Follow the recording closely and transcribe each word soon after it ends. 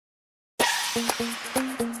World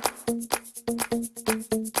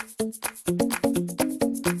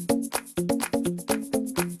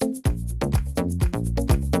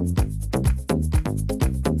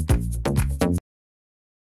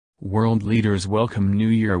leaders welcome New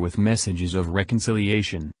Year with messages of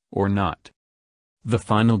reconciliation, or not. The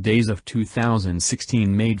final days of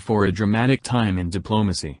 2016 made for a dramatic time in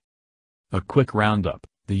diplomacy. A quick roundup: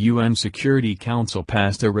 the UN Security Council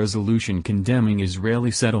passed a resolution condemning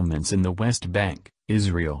Israeli settlements in the West Bank,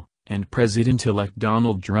 Israel, and President-elect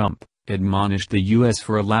Donald Trump admonished the U.S.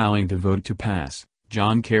 for allowing the vote to pass.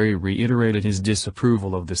 John Kerry reiterated his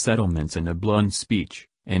disapproval of the settlements in a blunt speech,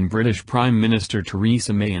 and British Prime Minister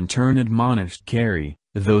Theresa May in turn admonished Kerry,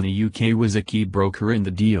 though the UK was a key broker in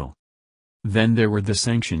the deal. Then there were the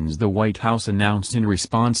sanctions the White House announced in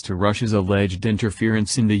response to Russia's alleged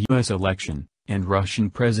interference in the U.S. election, and Russian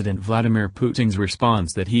President Vladimir Putin's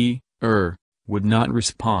response that he, would not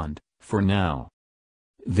respond, for now.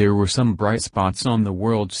 There were some bright spots on the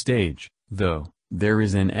world stage, though. There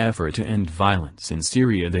is an effort to end violence in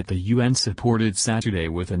Syria that the UN supported Saturday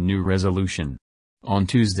with a new resolution. On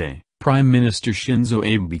Tuesday, Prime Minister Shinzo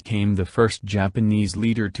Abe became the first Japanese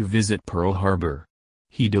leader to visit Pearl Harbor.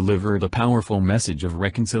 He delivered a powerful message of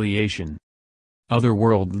reconciliation. Other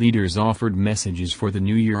world leaders offered messages for the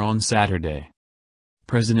new year on Saturday.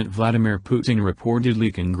 President Vladimir Putin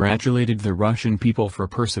reportedly congratulated the Russian people for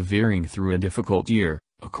persevering through a difficult year,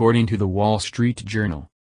 according to the Wall Street Journal.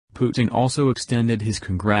 Putin also extended his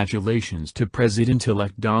congratulations to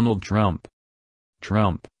President-elect Donald Trump.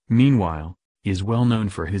 Trump, meanwhile, is well known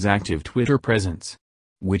for his active Twitter presence,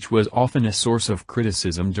 which was often a source of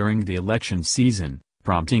criticism during the election season,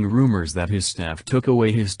 prompting rumors that his staff took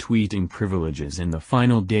away his tweeting privileges in the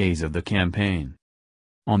final days of the campaign.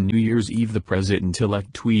 On New Year's Eve, the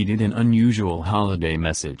president-elect tweeted an unusual holiday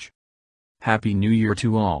message. "Happy New Year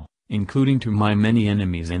to all, including to my many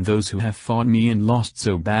enemies and those who have fought me and lost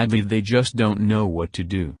so badly they just don't know what to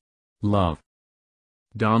do. Love.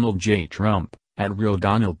 Donald J. Trump,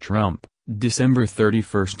 @RealDonaldTrump, December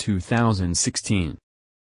 31, 2016.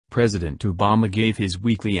 President Obama gave his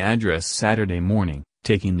weekly address Saturday morning,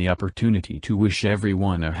 taking the opportunity to wish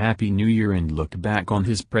everyone a Happy New Year and look back on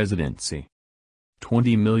his presidency.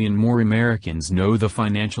 20 million more Americans know the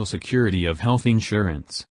financial security of health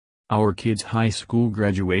insurance. Our kids' high school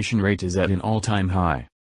graduation rate is at an all-time high.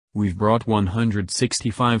 We've brought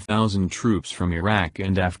 165,000 troops from Iraq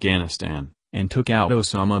and Afghanistan, and took out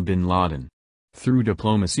Osama bin Laden. Through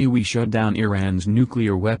diplomacy we shut down Iran's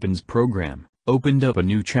nuclear weapons program, opened up a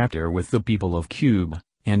new chapter with the people of Cuba,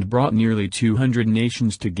 and brought nearly 200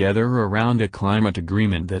 nations together around a climate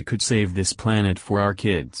agreement that could save this planet for our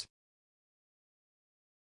kids."